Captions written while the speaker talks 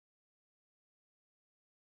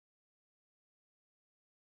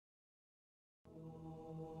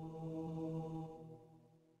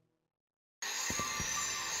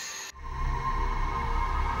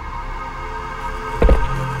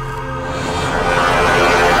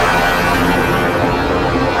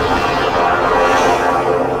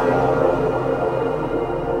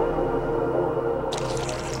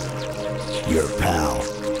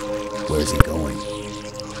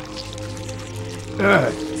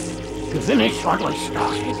to finish what was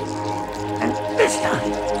started. And this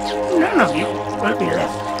time, none of you will be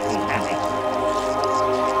left behind.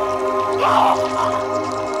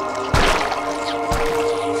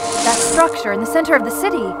 That structure in the center of the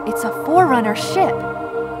city, it's a Forerunner ship.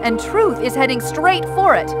 And Truth is heading straight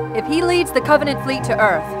for it. If he leads the Covenant fleet to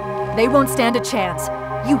Earth, they won't stand a chance.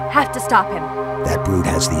 You have to stop him. That brute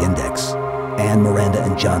has the Index. And Miranda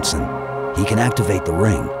and Johnson. He can activate the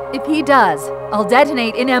ring. If he does, I'll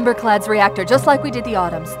detonate in Emberclad's reactor just like we did the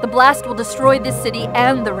Autumn's. The blast will destroy this city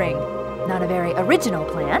and the ring. Not a very original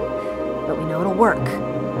plan, but we know it'll work.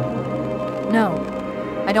 No,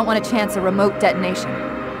 I don't want to chance a remote detonation.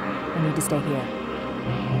 I need to stay here.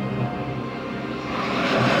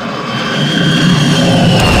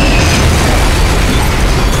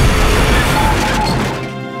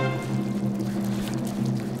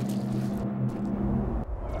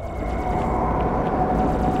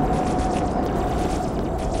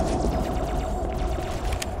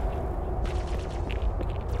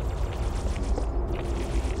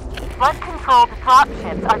 Flood-controlled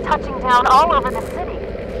dropships are touching down all over the city.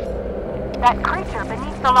 That creature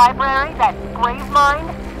beneath the library, that grave mine,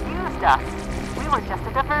 used us. We were just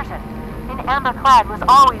a diversion. In Amberclad was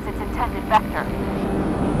always its intended vector.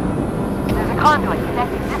 There's a conduit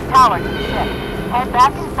connecting this tower to the ship. Head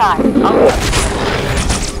back inside.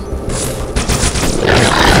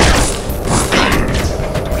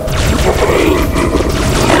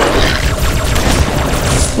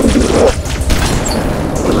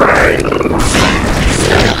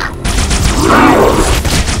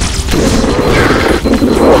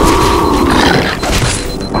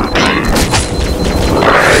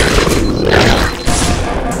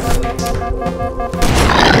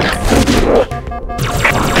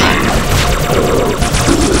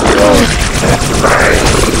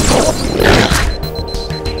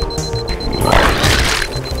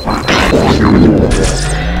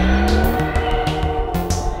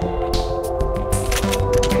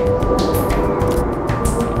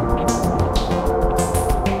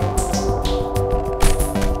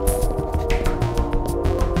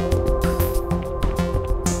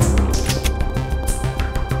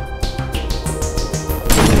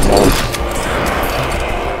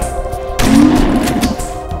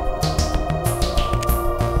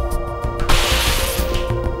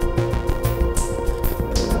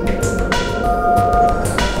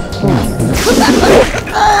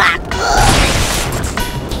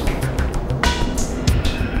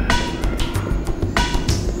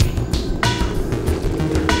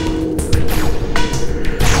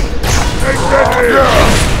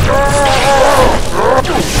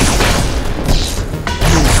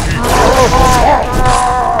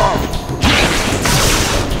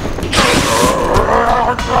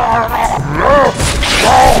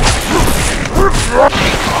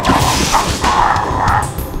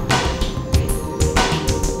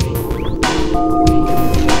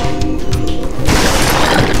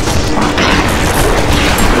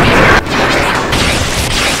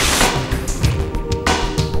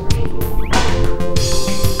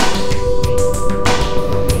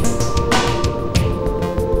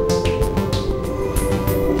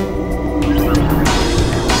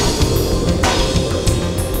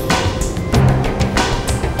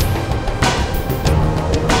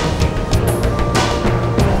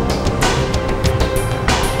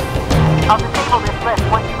 I'll disable this lift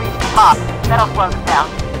once you reach the top. That'll slow them down.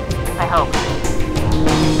 I hope.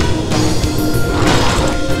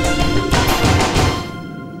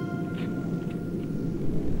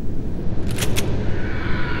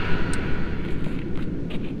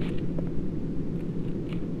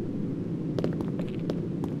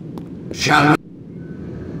 Shall we?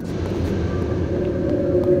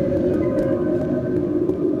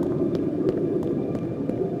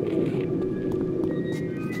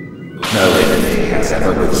 No enemy has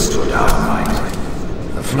ever withstood our might.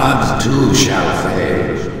 The flood too shall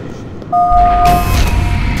fail.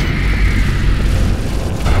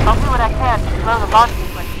 I'll do what I can to slow the launch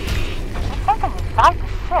sequence. There's something inside the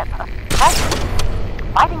ship, a presence,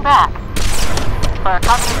 fighting back. For a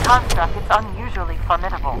Covenant construct, it's unusually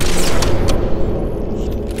formidable.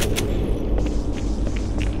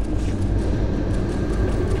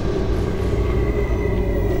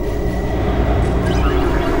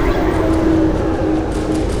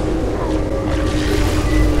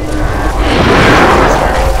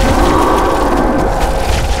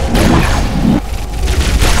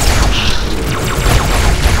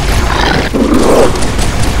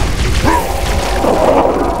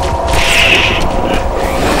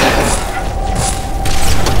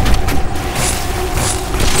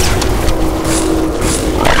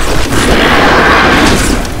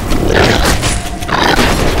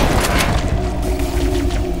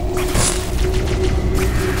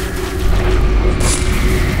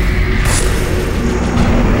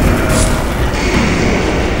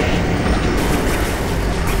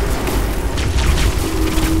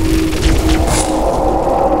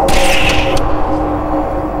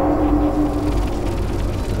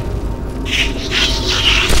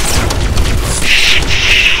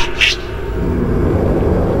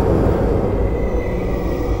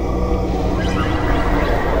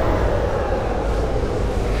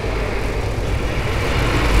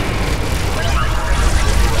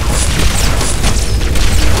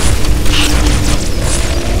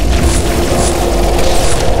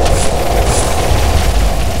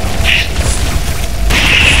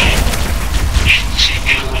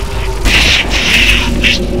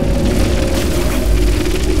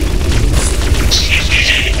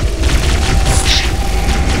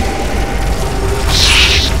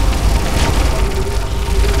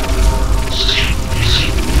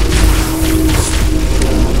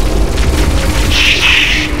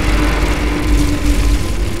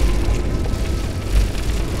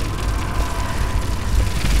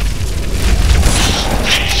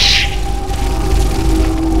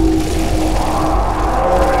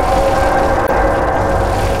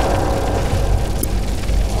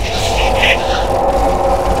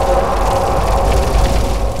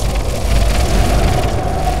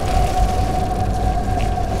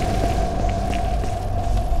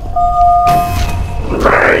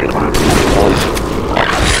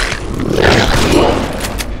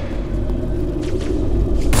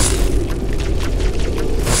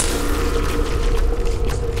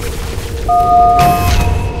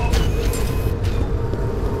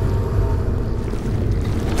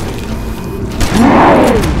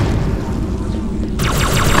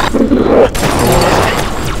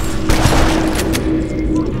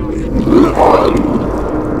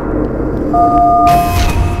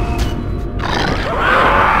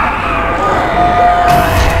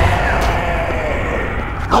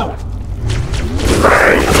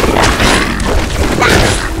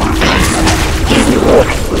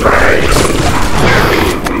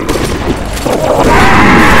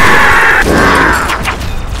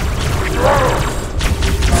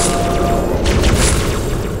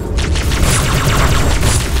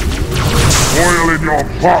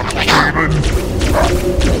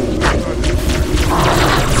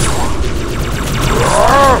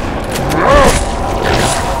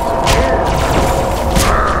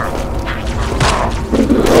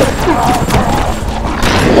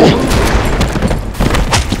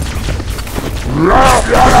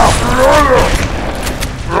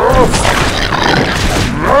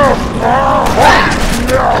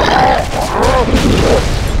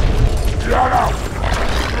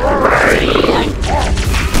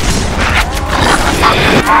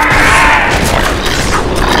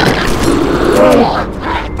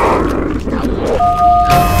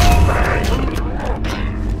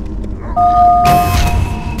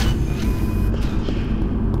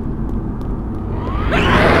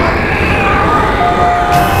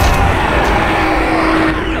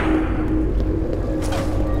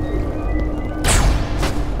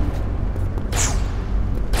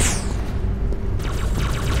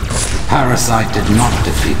 Parasite did not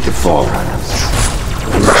defeat the Forerunners.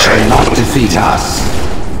 It shall not defeat us.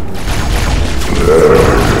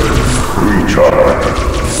 Creature,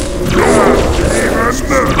 your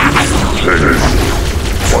investment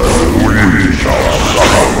while we shall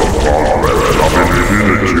suffer the progress of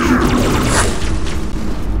infinitude.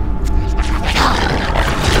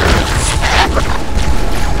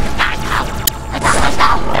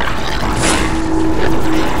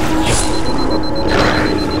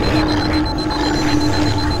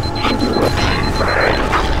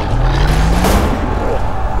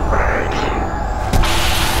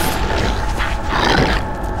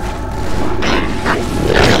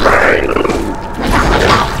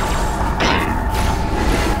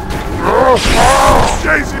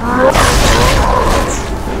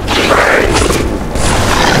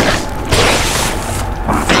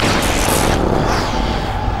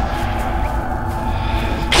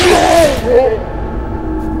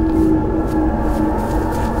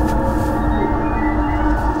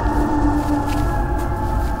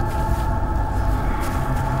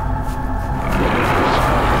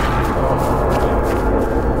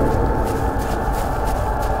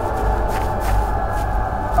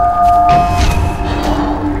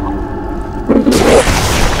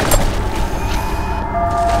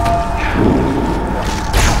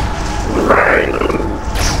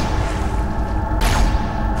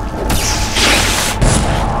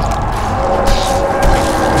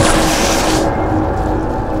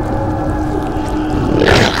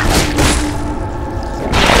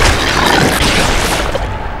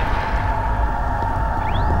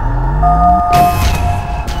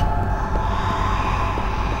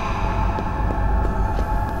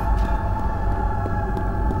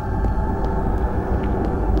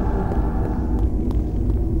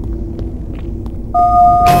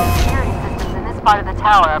 Part of the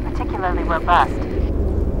tower are particularly robust.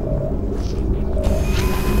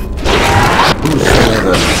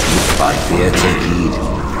 Whosoever must by fear take heed.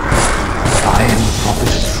 I am the prophet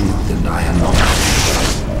of truth, and I am not.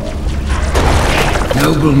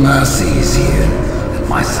 Noble mercy is here at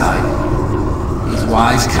my side. His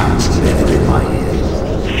wise counsel ever in my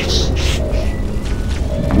ears.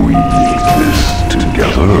 We exist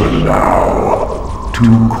together now.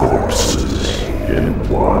 Two corpses in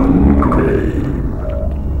one grave.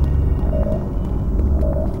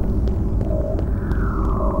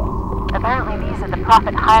 Apparently these are the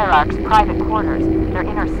Prophet Hierarch's private quarters, their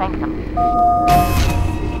inner sanctum.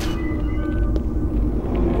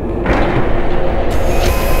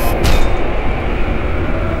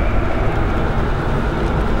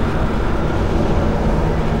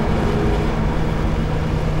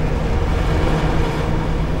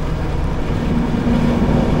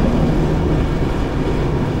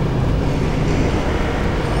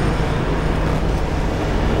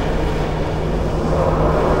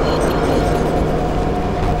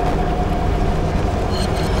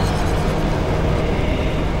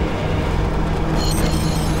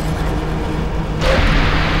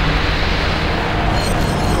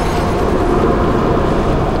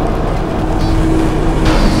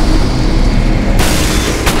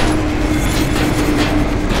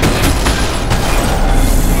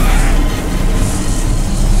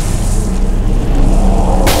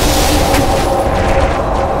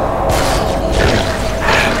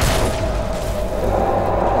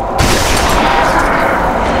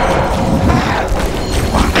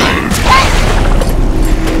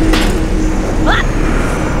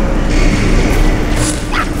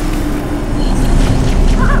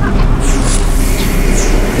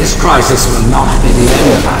 This crisis will not be the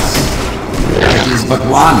end of us. It is but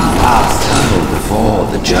one last hurdle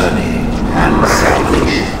before the journey and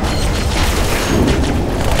salvation.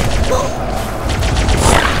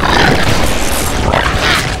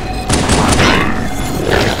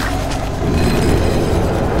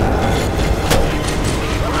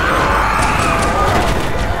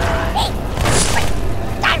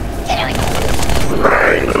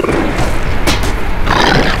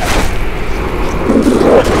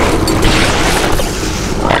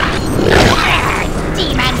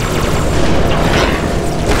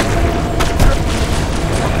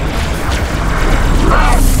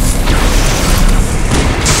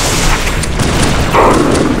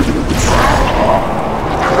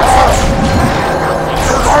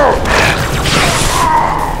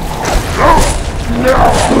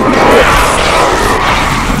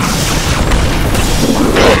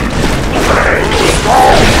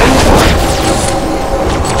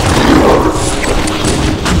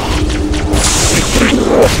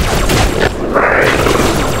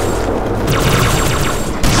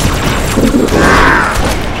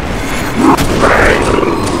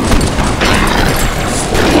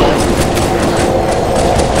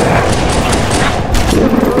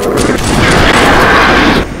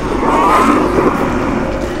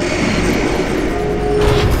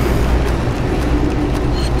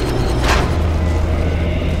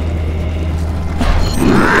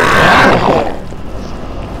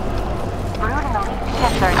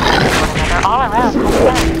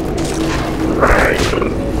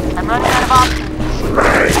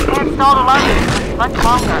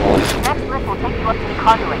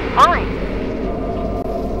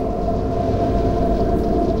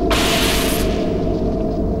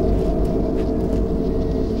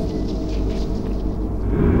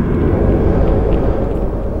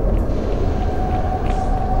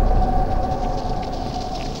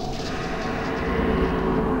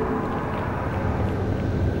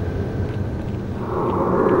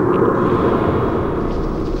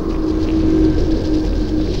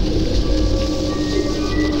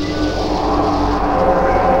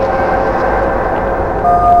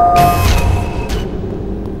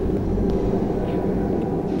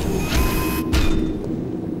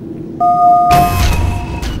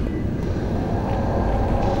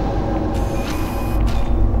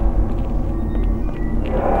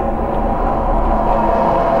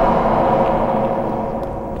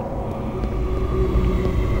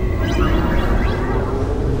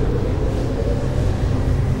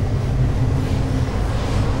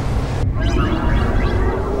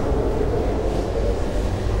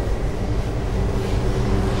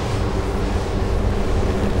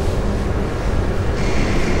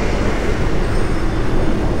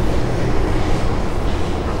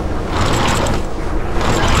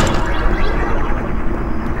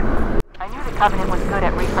 Covenant was good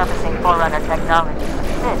at repurposing Forerunner technology.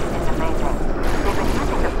 This is amazing. They've been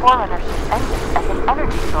using the Forerunner ship's engine as an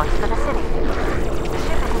energy source for the city. The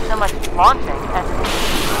ship isn't so much launching as it is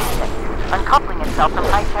using, uncoupling itself from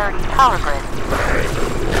high-parity power grids.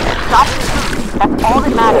 Stop the boost. That's all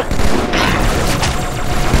that matters.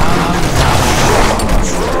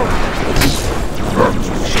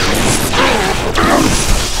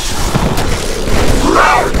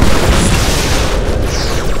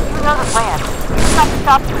 You know the plan.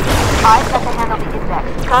 Stop. I've got to handle the index.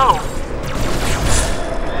 Go!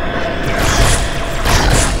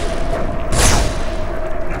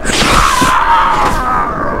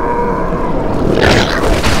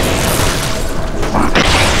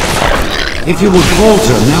 If you would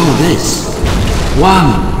falter, know this. One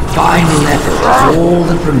final effort is all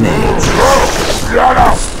that remains.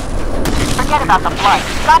 Forget about the blood.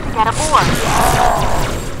 You've got to get aboard.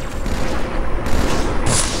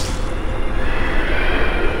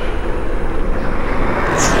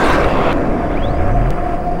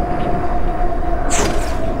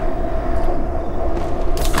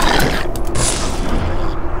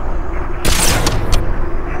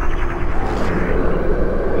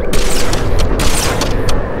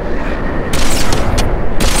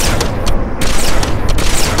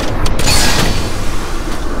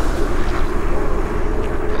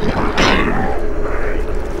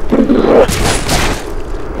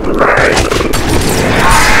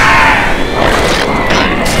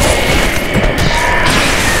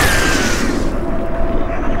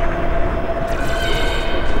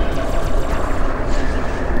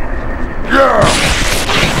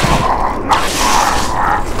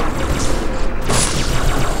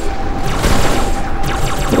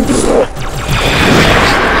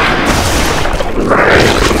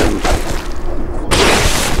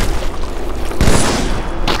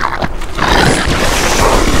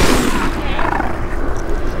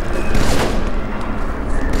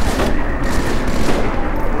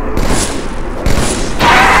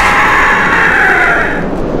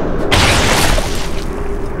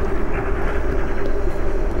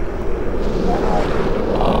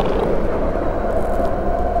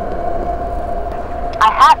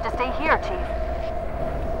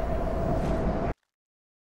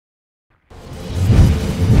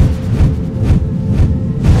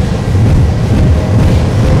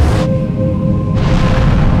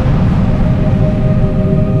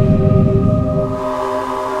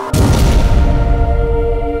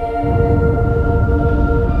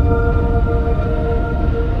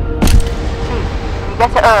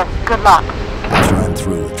 get to Earth, good luck. After I'm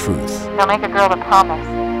through with truth. Don't make a girl a promise.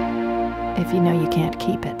 If you know you can't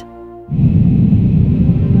keep it.